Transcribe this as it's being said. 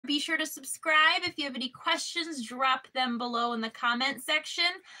be sure to subscribe. If you have any questions, drop them below in the comment section.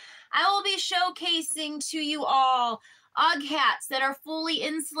 I will be showcasing to you all UGG hats that are fully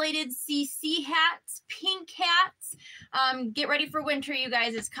insulated, CC hats, pink hats. Get ready for winter, you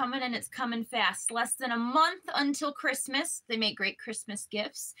guys. It's coming and it's coming fast. Less than a month until Christmas. They make great Christmas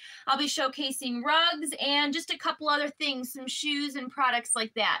gifts. I'll be showcasing rugs and just a couple other things, some shoes and products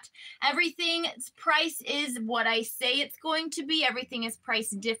like that. Everything's price is what I say it's going to be. Everything is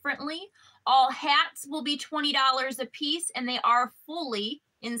priced differently. All hats will be $20 a piece, and they are fully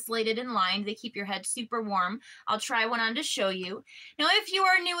insulated and lined. They keep your head super warm. I'll try one on to show you. Now, if you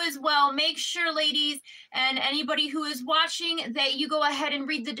are new as well, make sure, ladies, and anybody who is watching, that you go ahead and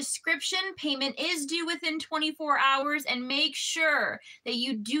read the description. Payment is due within 24 hours, and make sure that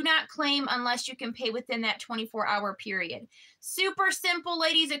you do not claim unless you can pay within that 24-hour period. Super simple,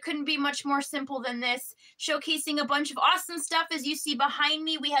 ladies. It couldn't be much more simple than this. Showcasing a bunch of awesome stuff. As you see behind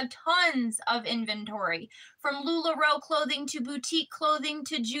me, we have tons of inventory. From LuLaRoe clothing to boutique clothing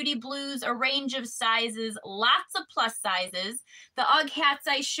to Judy Blues, a range of sizes, lots of plus sizes. The UGG hats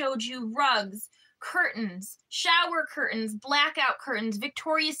I showed you, rugs, curtains, shower curtains, blackout curtains,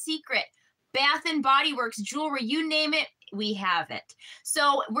 Victoria's Secret, Bath and Body Works, jewelry, you name it, we have it.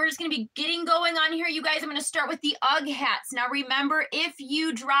 So we're just going to be getting going on here, you guys. I'm going to start with the UGG hats. Now remember, if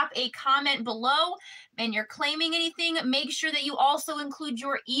you drop a comment below and you're claiming anything, make sure that you also include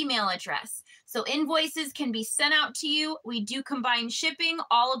your email address. So invoices can be sent out to you. We do combine shipping.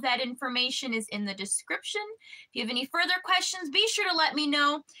 All of that information is in the description. If you have any further questions, be sure to let me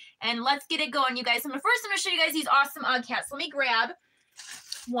know. And let's get it going, you guys. I'm going to show you guys these awesome UGG hats. Let me grab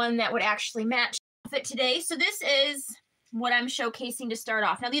one that would actually match it today. So this is what I'm showcasing to start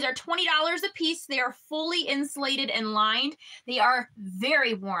off. Now, these are $20 a piece. They are fully insulated and lined. They are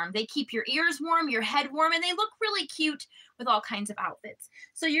very warm. They keep your ears warm, your head warm, and they look really cute with all kinds of outfits.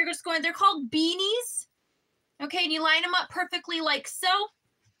 So you're just going, they're called beanies. Okay, and you line them up perfectly like so.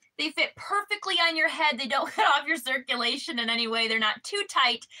 They fit perfectly on your head. They don't cut off your circulation in any way. They're not too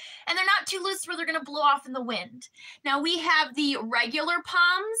tight, and they're not too loose where they're going to blow off in the wind. Now, we have the regular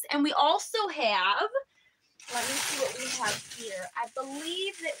palms, and we also have, let me see what we have here. I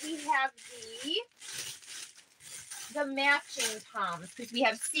believe that we have the matching palms, because we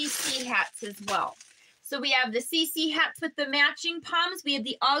have CC hats as well. So we have the CC hats with the matching palms. We have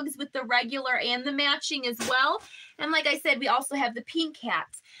the UGGs with the regular and the matching as well. And like I said, we also have the pink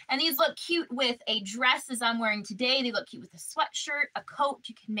hats. And these look cute with a dress as I'm wearing today. They look cute with a sweatshirt, a coat.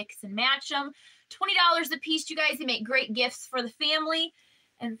 You can mix and match them. $20 a piece, you guys. They make great gifts for the family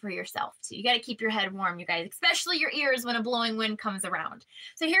and for yourself too. You got to keep your head warm, you guys, especially your ears when a blowing wind comes around.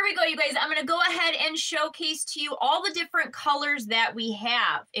 So here we go, you guys. I'm going to go ahead and showcase to you all the different colors that we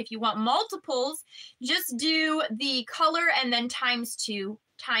have. If you want multiples, just do the color and then ×2,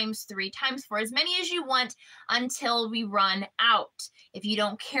 ×3, ×4, as many as you want until we run out. If you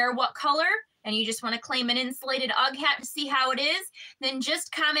don't care what color and you just want to claim an insulated UGG hat to see how it is, then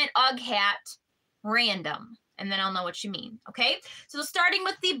just comment UGG hat random, and then I'll know what you mean, okay? So starting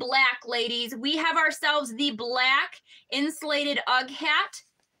with the black, ladies, we have ourselves the black insulated UGG hat.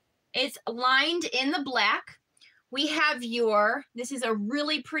 It's lined in the black. We have this is a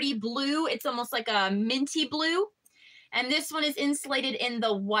really pretty blue. It's almost like a minty blue. And this one is insulated in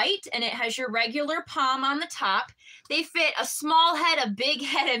the white, and it has your regular palm on the top. They fit a small head, a big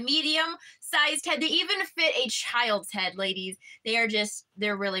head, a medium-sized head. They even fit a child's head, ladies. They're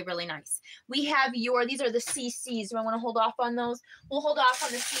really, really nice. We have these are the CCs. Do I want to hold off on those? We'll hold off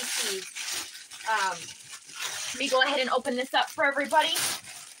on the CCs. Let me go ahead and open this up for everybody.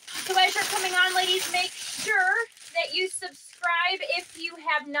 So as you're coming on, ladies, make sure that you subscribe if you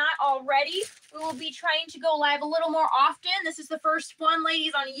have not already. We will be trying to go live a little more often. This is the first one,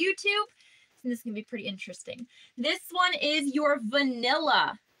 ladies, on YouTube. And this is going to be pretty interesting. This one is your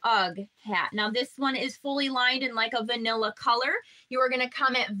vanilla UGG hat. Now, this one is fully lined in like a vanilla color. You are going to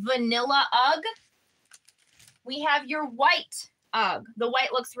comment vanilla UGG. We have your white UGG. The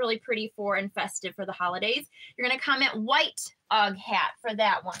white looks really pretty and festive for the holidays. You're going to comment white UGG hat for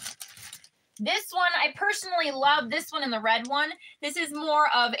that one. This one, I personally love this one and the red one. This is more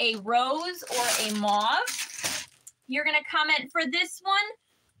of a rose or a mauve. You're going to comment for this one,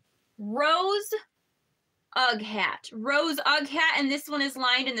 rose UGG hat. Rose UGG hat, and this one is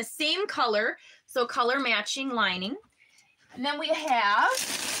lined in the same color, so color matching lining. And then we have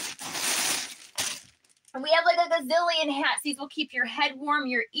like a gazillion hats. These will keep your head warm,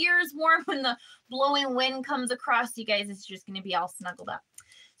 your ears warm when the blowing wind comes across. You guys, it's just going to be all snuggled up.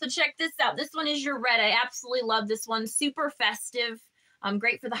 So check this out. This one is your red. I absolutely love this one. Super festive.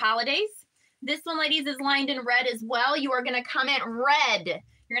 Great for the holidays. This one, ladies, is lined in red as well. You are going to comment red.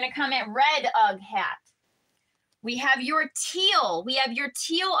 You're going to comment red UGG hat. We have your teal. We have your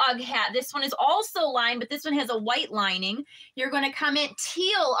teal UGG hat. This one is also lined, but this one has a white lining. You're going to comment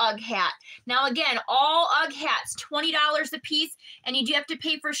teal UGG hat. Now, again, all UGG hats, $20 a piece, and you do have to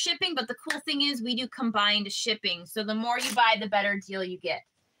pay for shipping, but the cool thing is we do combined shipping. So the more you buy, the better deal you get.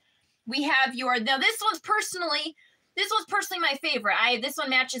 We have your, now this one's personally my favorite. This one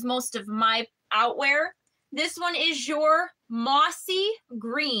matches most of my outwear. This one is your mossy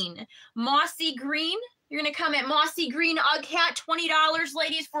green. Mossy green. You're going to comment mossy green UGG hat, $20,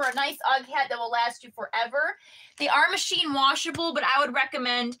 ladies, for a nice UGG hat that will last you forever. They are machine washable, but I would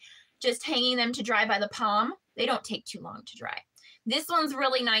recommend just hanging them to dry by the palm. They don't take too long to dry. This one's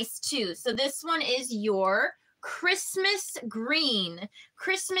really nice too. So this one is your Christmas green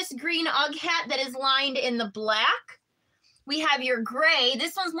UGG hat that is lined in the black. We have your gray.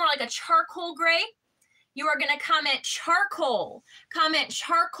 This one's more like a charcoal gray. You are going to comment charcoal. Comment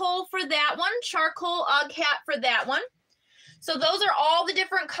charcoal for that one. Charcoal UGG hat for that one. So those are all the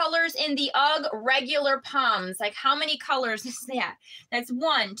different colors in the UGG regular palms. Like how many colors is that? That's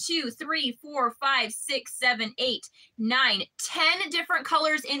 1, 2, 3, 4, 5, 6, 7, 8, 9, 10 different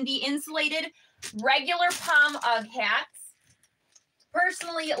colors in the insulated regular palm UGG hats.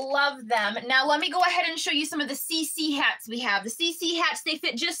 Personally love them. Now let me go ahead and show you some of the CC hats we have. The CC hats, they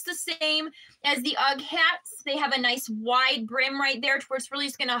fit just the same as the UGG hats. They have a nice wide brim right there to where it's really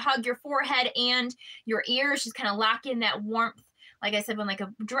just going to hug your forehead and your ears, just kind of lock in that warmth. Like I said, when like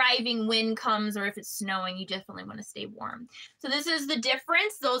a driving wind comes or if it's snowing, you definitely want to stay warm. So this is the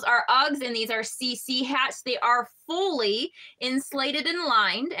difference. Those are UGGs and these are CC hats. They are fully insulated and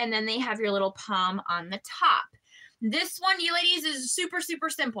lined, and then they have your little palm on the top. This one, you ladies, is super, super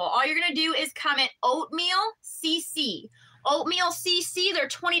simple. All you're going to do is comment oatmeal CC. Oatmeal CC, they're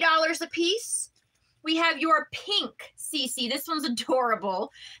 $20 a piece. We have your pink CC. This one's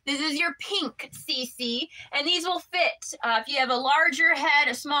adorable. This is your pink CC, and these will fit. If you have a larger head,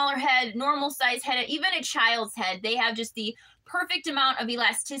 a smaller head, normal size head, even a child's head, they have just the perfect amount of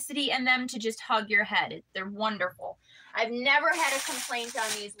elasticity in them to just hug your head. They're wonderful. I've never had a complaint on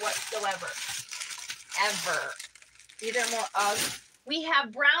these whatsoever, ever. These are more UGG. We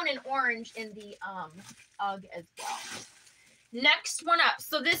have brown and orange in the UGG as well. Next one up.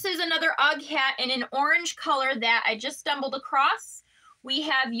 So this is another UGG hat in an orange color that I just stumbled across. We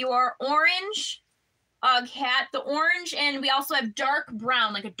have your orange UGG hat, the orange, and we also have dark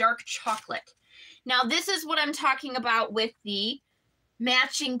brown, like a dark chocolate. Now this is what I'm talking about with the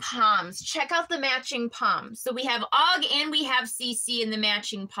matching palms. Check out the matching palms. So we have UGG and we have CC in the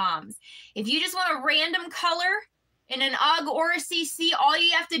matching palms. If you just want a random color in an UGG or a CC, all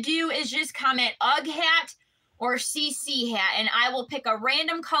you have to do is just comment UGG hat or CC hat, and I will pick a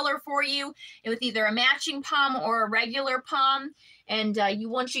random color for you with either a matching palm or a regular palm, and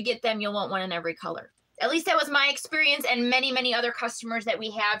once you get them, you'll want one in every color. At least that was my experience and many, many other customers that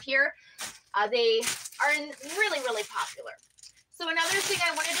we have here. They are really, really popular. So another thing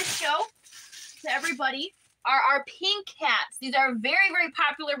I wanted to show to everybody are our pink hats. These are very, very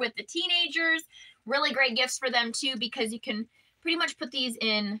popular with the teenagers. Really great gifts for them too, because you can pretty much put these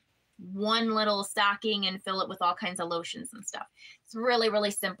in one little stocking and fill it with all kinds of lotions and stuff. It's really,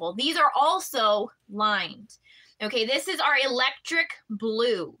 really simple. These are also lined. Okay, this is our electric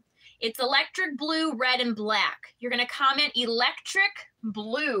blue. It's electric blue, red, and black. You're going to comment electric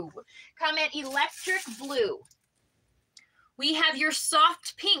blue. Comment electric blue. We have your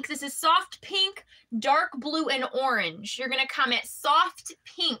soft pink. This is soft pink, dark blue, and orange. You're going to comment soft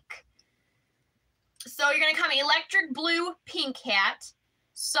pink. So you're going to comment electric blue, pink hat,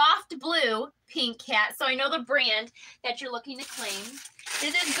 soft blue, pink hat. So I know the brand that you're looking to claim.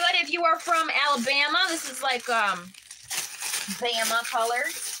 This is good if you are from Alabama. This is like Bama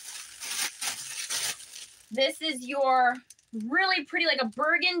colors. This is your really pretty, like a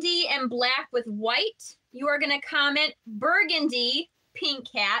burgundy and black with white. You are going to comment burgundy, pink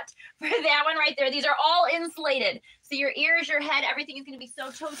hat for that one right there. These are all insulated. So your ears, your head, everything is going to be so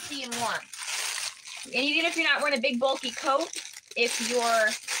toasty and warm. And even if you're not wearing a big bulky coat, if your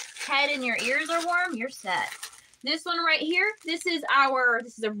head and your ears are warm, you're set. This one right here, this is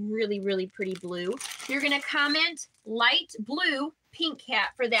a really, really pretty blue. You're going to comment light blue, pink hat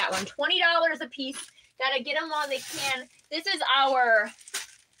for that one. $20 a piece. Got to get them while they can. This is our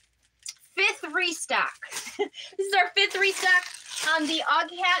 5th restock. This is our 5th restock on the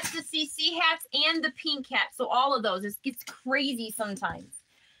UGG hats, the CC hats, and the pink hats. So all of those. It gets crazy sometimes.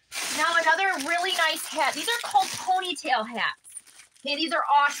 Now another really nice hat. These are called ponytail hats. Okay, these are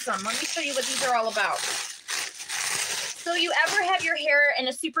awesome. Let me show you what these are all about. So you ever have your hair in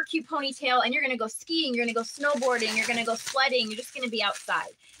a super cute ponytail and you're going to go skiing, you're going to go snowboarding, you're going to go sledding, you're just going to be outside.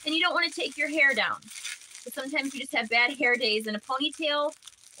 And you don't want to take your hair down. But sometimes you just have bad hair days, and a ponytail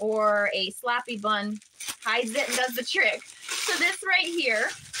or a sloppy bun hides it and does the trick. So this right here,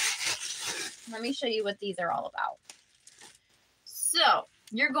 let me show you what these are all about. So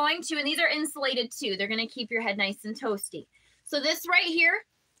you're going to, and these are insulated too, they're going to keep your head nice and toasty. So this right here,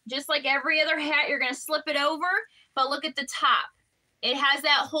 just like every other hat, you're going to slip it over, but look at the top. It has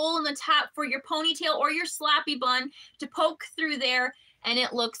that hole in the top for your ponytail or your sloppy bun to poke through there, and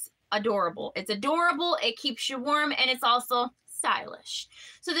it looks adorable. It's adorable, it keeps you warm, and it's also stylish.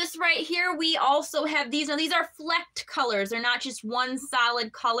 So this right here, we also have these. Now these are flecked colors. They're not just one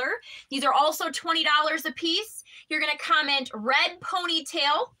solid color. These are also $20 a piece. You're going to comment red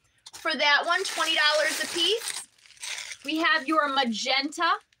ponytail for that one, $20 a piece. We have your magenta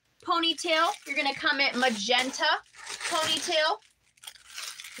ponytail. You're going to comment magenta ponytail.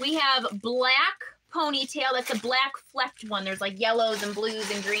 We have black ponytail. That's a black flecked one. There's like yellows and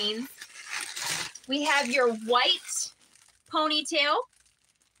blues and greens. We have your white ponytail,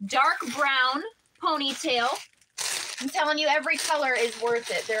 dark brown ponytail. I'm telling you, every color is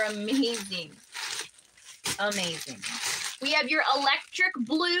worth it. They're amazing. Amazing. We have your electric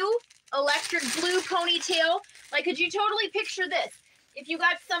blue ponytail. Like, could you totally picture this? If you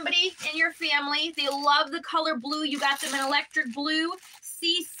got somebody in your family, they love the color blue, you got them an electric blue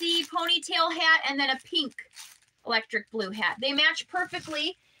CC ponytail hat and then a pink electric blue hat. They match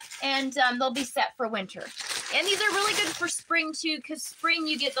perfectly, and they'll be set for winter. And these are really good for spring too, because spring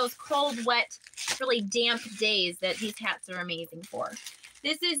you get those cold, wet, really damp days that these hats are amazing for.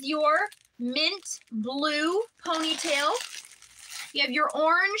 This is your mint blue ponytail. You have your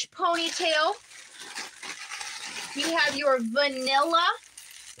orange ponytail. You have your vanilla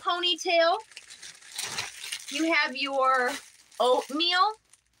ponytail. You have your oatmeal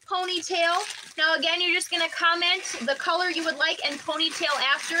ponytail. Now again, you're just going to comment the color you would like and ponytail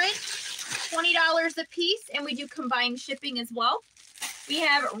after it. $20 a piece, and we do combined shipping as well. We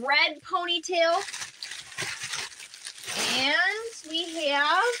have red ponytail, and we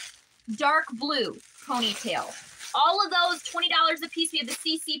have dark blue ponytail. All of those, $20 a piece. We have the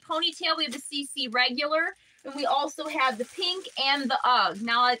CC ponytail, we have the CC regular, and we also have the pink and the UGG.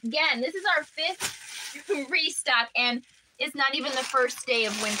 Now, again, this is our 5th restock, and it's not even the first day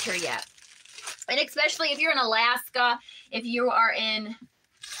of winter yet. And especially if you're in Alaska, if you are in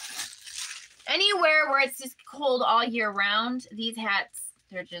anywhere where it's just cold all year round, these hats,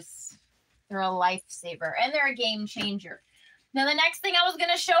 they're a lifesaver, and they're a game changer. Now, the next thing I was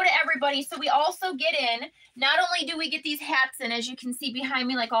going to show to everybody, so we also get in, not only do we get these hats in, as you can see behind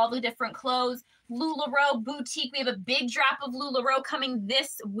me, like all the different clothes, LuLaRoe boutique. We have a big drop of LuLaRoe coming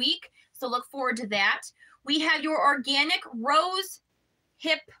this week, so look forward to that. We have your organic rose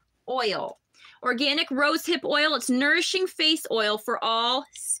hip oil. Organic rose hip oil. It's nourishing face oil for all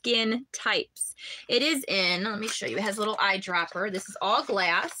skin types. It is in, let me show you, it has a little eyedropper. This is all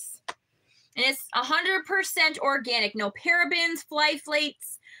glass. And it's 100% organic. No parabens,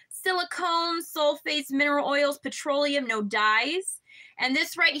 flyflates, silicones, sulfates, mineral oils, petroleum, no dyes. And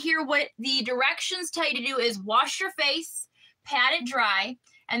this right here, what the directions tell you to do is wash your face, pat it dry,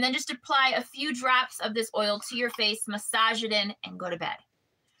 and then just apply a few drops of this oil to your face, massage it in, and go to bed.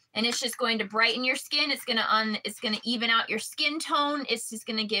 And it's just going to brighten your skin. It's going to even out your skin tone. It's just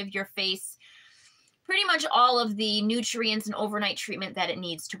going to give your face pretty much all of the nutrients and overnight treatment that it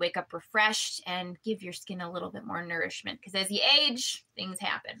needs to wake up refreshed and give your skin a little bit more nourishment, because as you age, things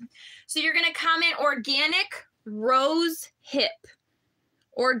happen. So you're going to comment organic rose hip.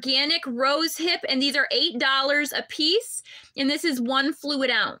 Organic rose hip, and these are $8 a piece, and this is 1 fluid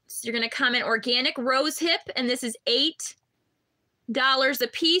ounce. You're going to comment organic rose hip, and this is $8 a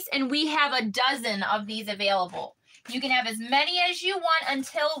piece, and we have a dozen of these available. You can have as many as you want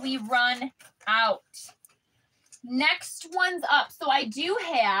until we run out. Next one's up. So we do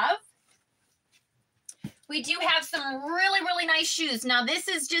have some really, really nice shoes. Now this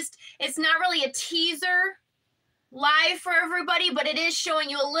is just, it's not really a teaser live for everybody, but it is showing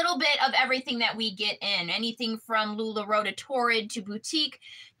you a little bit of everything that we get in. Anything from LuLaRoe to Torrid to boutique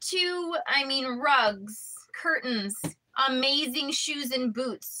to, rugs, curtains, amazing shoes and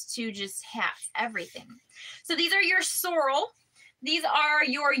boots to just hats, everything. So these are your sorrel. These are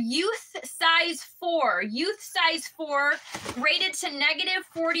your youth size 4. Youth size 4 rated to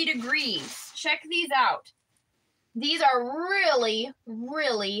 -40 degrees. Check these out. These are really,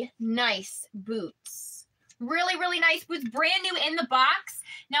 really nice boots. Really, really nice boots, brand new in the box.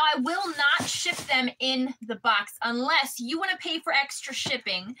 Now, I will not ship them in the box unless you want to pay for extra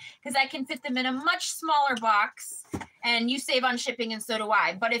shipping, because I can fit them in a much smaller box and you save on shipping and so do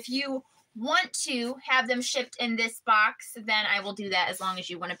I. But if you want to have them shipped in this box, then I will do that as long as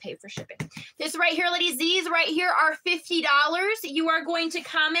you want to pay for shipping. This right here, ladies, these right here are $50. You are going to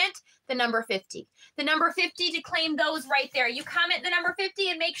comment the number 50. The number 50 to claim those right there. You comment the number 50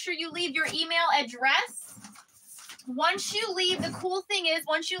 and make sure you leave your email address. Once you leave, the cool thing is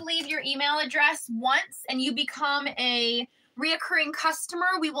once you leave your email address once and you become a reoccurring customer,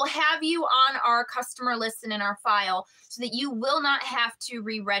 we will have you on our customer list and in our file so that you will not have to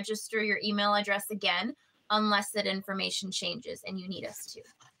re-register your email address again unless that information changes and you need us to.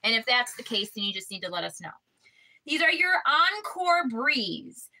 And if that's the case, then you just need to let us know. These are your Encore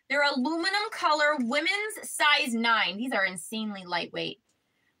Breeze. They're aluminum color, women's size 9. These are insanely lightweight,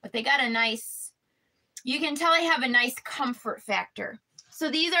 but they got a nice, you can tell they have a nice comfort factor. So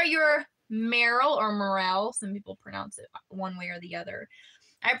these are your Merrell or Morel. Some people pronounce it one way or the other.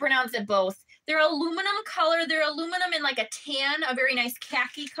 I pronounce it both. They're aluminum color. They're aluminum in like a tan, a very nice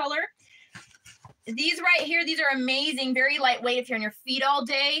khaki color. These right here, these are amazing, very lightweight if you're on your feet all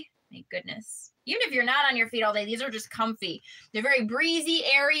day. Thank goodness. Even if you're not on your feet all day, these are just comfy. They're very breezy,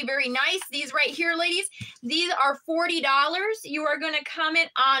 airy, very nice. These right here, ladies, these are $40. You are going to comment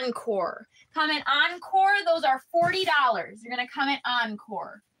Encore. Comment Encore. Those are $40. You're going to comment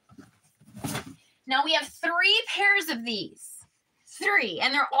Encore. Now we have 3 pairs of these. 3,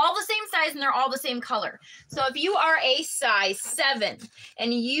 and they're all the same size and they're all the same color. So if you are a size 7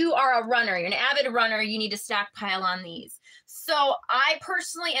 and you are a runner, you're an avid runner, you need to stockpile on these. So I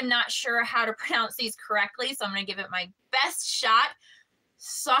personally am not sure how to pronounce these correctly, so I'm going to give it my best shot.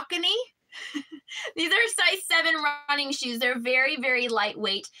 Saucony. These are size 7 running shoes. They're very, very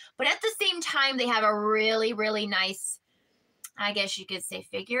lightweight, but at the same time, they have a really, really nice, I guess you could say,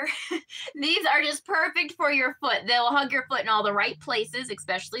 figure. These are just perfect for your foot. They'll hug your foot in all the right places,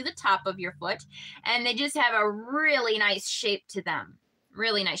 especially the top of your foot, and they just have a really nice shape to them.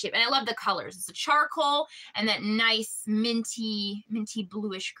 Really nice shape. And I love the colors. It's a charcoal and that nice minty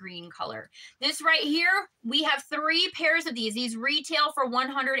bluish green color. This right here, we have 3 pairs of these. These retail for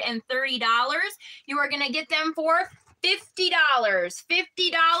 $130. You are going to get them for $50.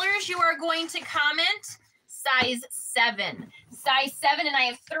 $50. You are going to comment size 7. Size 7, and I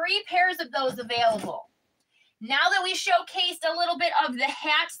have 3 pairs of those available. Now that we showcased a little bit of the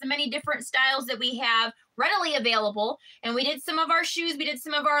hats, the many different styles that we have readily available, and we did some of our shoes, we did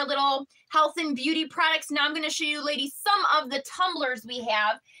some of our little health and beauty products. Now I'm going to show you, ladies, some of the tumblers we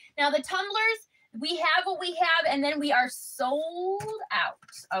have. Now the tumblers, we have what we have, and then we are sold out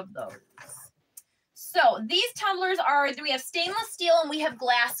of those. So these tumblers are, we have stainless steel and we have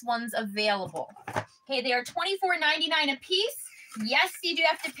glass ones available. Okay, they are $24.99 a piece. Yes, you do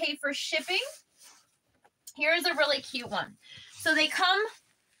have to pay for shipping. Here's a really cute one. So they come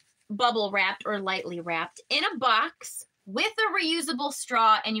bubble wrapped or lightly wrapped in a box with a reusable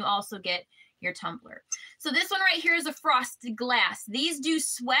straw, and you also get your tumbler. So this one right here is a frosted glass. These do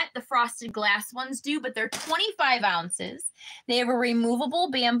sweat, the frosted glass ones do, but they're 25 ounces. They have a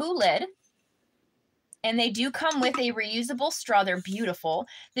removable bamboo lid, and they do come with a reusable straw. They're beautiful.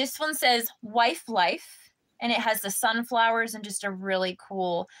 This one says Wife Life, and it has the sunflowers and just a really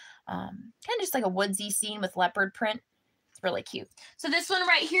cool, kind of just like a woodsy scene with leopard print. It's really cute. So this one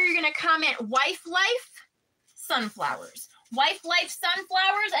right here, you're going to comment Wife Life Sunflowers. Wife Life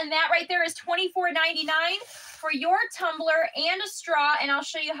Sunflowers, and that right there is $24.99 for your tumbler and a straw, and I'll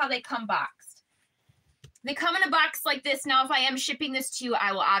show you how they come boxed. They come in a box like this. Now, if I am shipping this to you,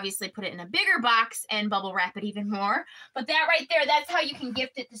 I will obviously put it in a bigger box and bubble wrap it even more. But that right there, that's how you can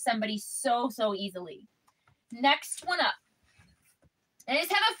gift it to somebody so, so easily. Next one up. And I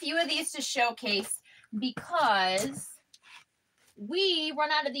just have a few of these to showcase because we run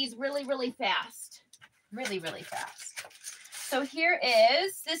out of these really, really fast. Really, really fast. So here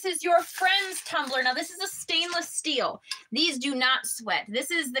is, this is your friend's tumbler. Now, this is a stainless steel. These do not sweat.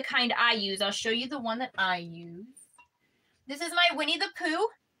 This is the kind I use. I'll show you the one that I use. This is my Winnie the Pooh.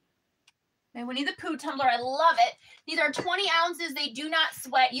 My Winnie the Pooh tumbler. I love it. These are 20 ounces. They do not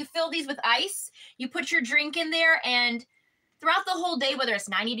sweat. You fill these with ice. You put your drink in there, and throughout the whole day, whether it's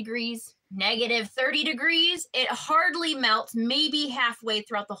 90 degrees, negative 30 degrees, it hardly melts, maybe halfway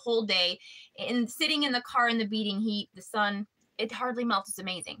throughout the whole day. And sitting in the car in the beating heat, the sun, it hardly melts. It's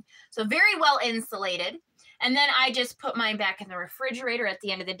amazing. So very well insulated. And then I just put mine back in the refrigerator at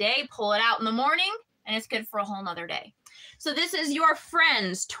the end of the day, pull it out in the morning, and it's good for a whole nother day. So this is your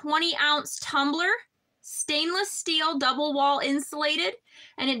friend's 20-ounce tumbler. stainless steel double wall insulated,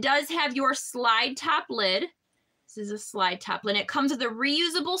 and it does have your slide top lid. This is a slide top lid. It comes with a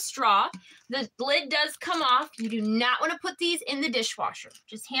reusable straw. The lid does come off. You do not want to put these in the dishwasher.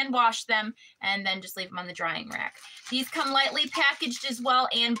 Just hand wash them and then just leave them on the drying rack. These come lightly packaged as well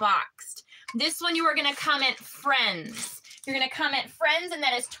and boxed. This one you are going to comment friends. You're going to comment friends, and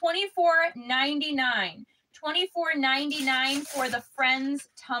that is $24.99. $24.99 for the Friends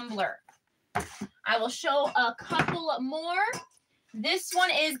tumbler. I will show a couple more. This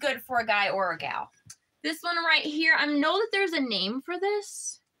one is good for a guy or a gal. This one right here, I know that there's a name for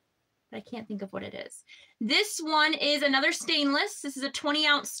this, but I can't think of what it is. This one is another stainless. This is a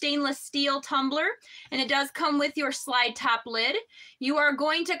 20-ounce stainless steel tumbler, and it does come with your slide top lid. You are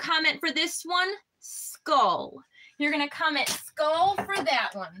going to comment for this one, skull. You're going to comment skull for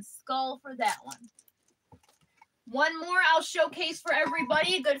that one. Skull for that one. One more I'll showcase for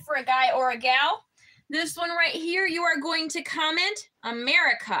everybody, good for a guy or a gal. This one right here, you are going to comment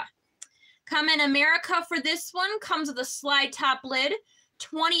America. Comment America for this one. Comes with a slide top lid,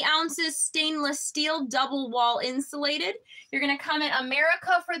 20 ounces stainless steel double wall insulated. You're going to comment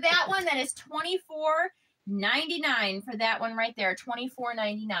America for that one. That is $24.99 for that one right there,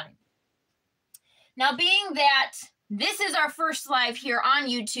 $24.99. Now, being that this is our first live here on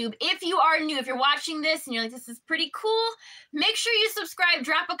YouTube, if you are new, if you're watching this and you're like, this is pretty cool, make sure you subscribe,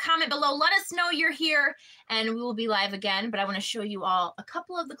 drop a comment below, let us know you're here, and we will be live again. But I want to show you all a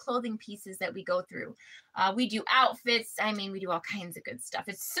couple of the clothing pieces that we go through. We do outfits. I mean, we do all kinds of good stuff.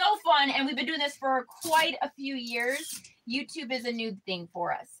 It's so fun, and we've been doing this for quite a few years. YouTube is a new thing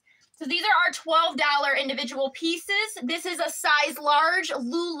for us. So these are our $12 individual pieces. This is a size large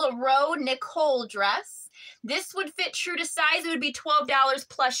LuLaRoe Nicole dress. This would fit true to size. It would be $12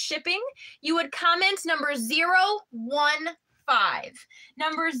 plus shipping. You would comment number 015.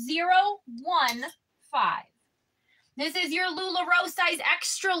 Number 015. This is your LuLaRoe size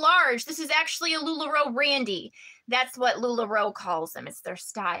extra large. This is actually a LuLaRoe Randy. That's what LuLaRoe calls them. It's their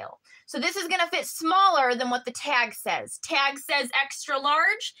style. So this is going to fit smaller than what the tag says. Tag says extra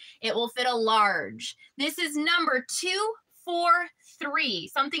large. It will fit a large. This is number 243.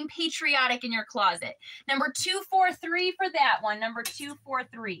 Something patriotic in your closet. Number 243 for that one. Number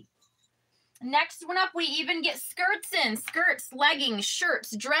 243. Next one up, we even get skirts in. Skirts, leggings,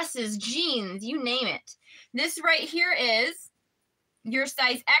 shirts, dresses, jeans, you name it. This right here is your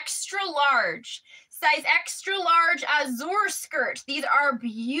size extra large. Size extra large azure skirt. These are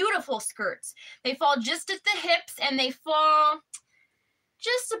beautiful skirts. They fall just at the hips and they fall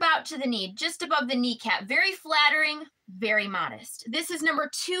just about to the knee, just above the kneecap. Very flattering, very modest. This is number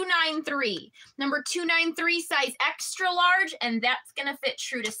 293. Number 293, size extra large, and that's going to fit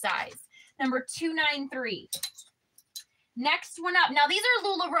true to size. Number 293. Next one up. Now, these are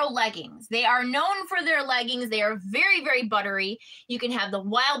LuLaRoe leggings. They are known for their leggings. They are very, very buttery. You can have the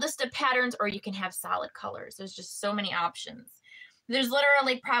wildest of patterns, or you can have solid colors. There's just so many options. There's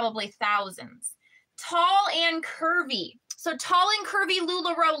literally probably thousands. Tall and curvy. So tall and curvy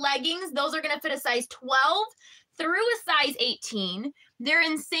LuLaRoe leggings, those are going to fit a size 12 through a size 18. They're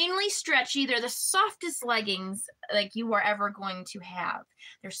insanely stretchy. They're the softest leggings like you are ever going to have.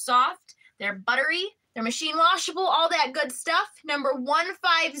 They're soft. They're buttery. They're machine washable, all that good stuff. Number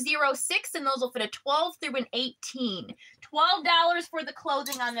 1506, and those will fit a 12 through an 18. $12 for the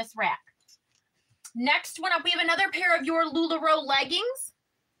clothing on this rack. Next one up, we have another pair of your LuLaRoe leggings.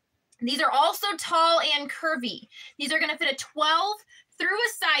 These are also tall and curvy. These are going to fit a 12 through a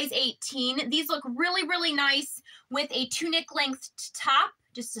size 18. These look really, really nice with a tunic length top,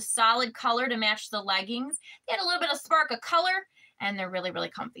 just a solid color to match the leggings. They had a little bit of spark of color, and they're really,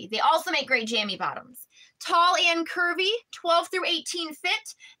 really comfy. They also make great jammy bottoms. Tall and curvy, 12 through 18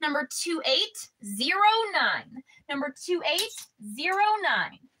 fit, number 2809. Number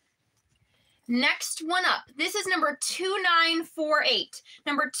 2809. Next one up, this is number 2948.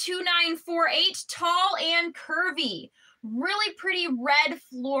 Number 2948, tall and curvy. Really pretty red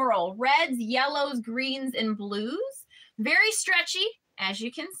floral. Reds, yellows, greens, and blues. Very stretchy, as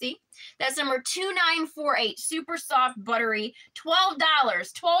you can see. That's number 2948. Super soft, buttery. $12.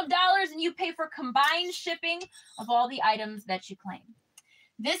 $12, and you pay for combined shipping of all the items that you claim.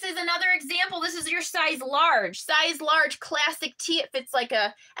 This is another example. This is your size large. Size large classic tee. It fits like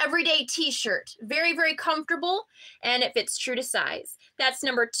a everyday t-shirt. Very, very comfortable, and it fits true to size. That's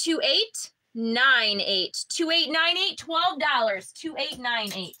number 2898. 2898, $12.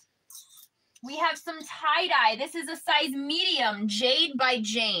 2898. We have some tie-dye. This is a size medium, Jade by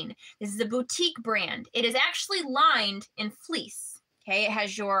Jane. This is a boutique brand. It is actually lined in fleece. Okay, it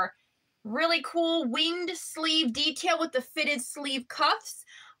has your really cool winged sleeve detail with the fitted sleeve cuffs.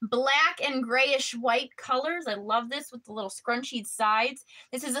 black and grayish white colors. I love this with the little scrunchied sides.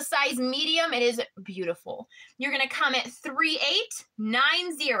 This is a size medium. It is beautiful. You're going to comment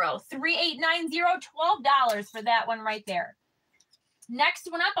 3890, 3890, $12 for that one right there.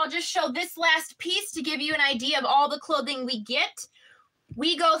 Next one up, I'll just show this last piece to give you an idea of all the clothing we get.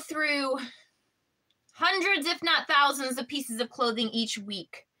 We go through hundreds, if not thousands, of pieces of clothing each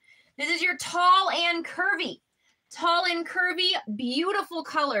week. This is your tall and curvy. Tall and curvy, beautiful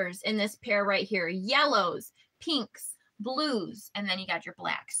colors in this pair right here. Yellows, pinks, blues, and then you got your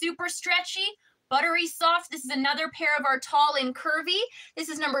black. Super stretchy, buttery soft. This is another pair of our tall and curvy. This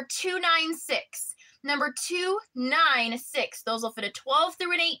is number 296. Number 296. Those will fit a 12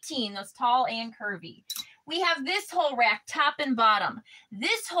 through an 18, those tall and curvy. We have this whole rack, top and bottom.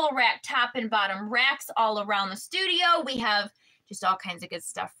 This whole rack, top and bottom, racks all around the studio. We have just all kinds of good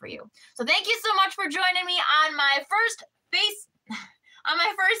stuff for you. So thank you so much for joining me on my first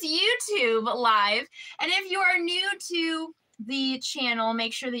YouTube live. And if you are new to the channel,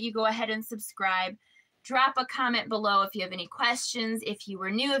 make sure that you go ahead and subscribe. Drop a comment below if you have any questions. If you were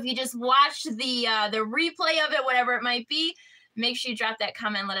new, if you just watched the replay of it, whatever it might be, make sure you drop that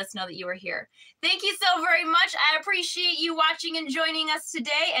comment and let us know that you were here. Thank you so very much. I appreciate you watching and joining us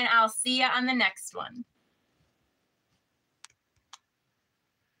today, and I'll see you on the next one.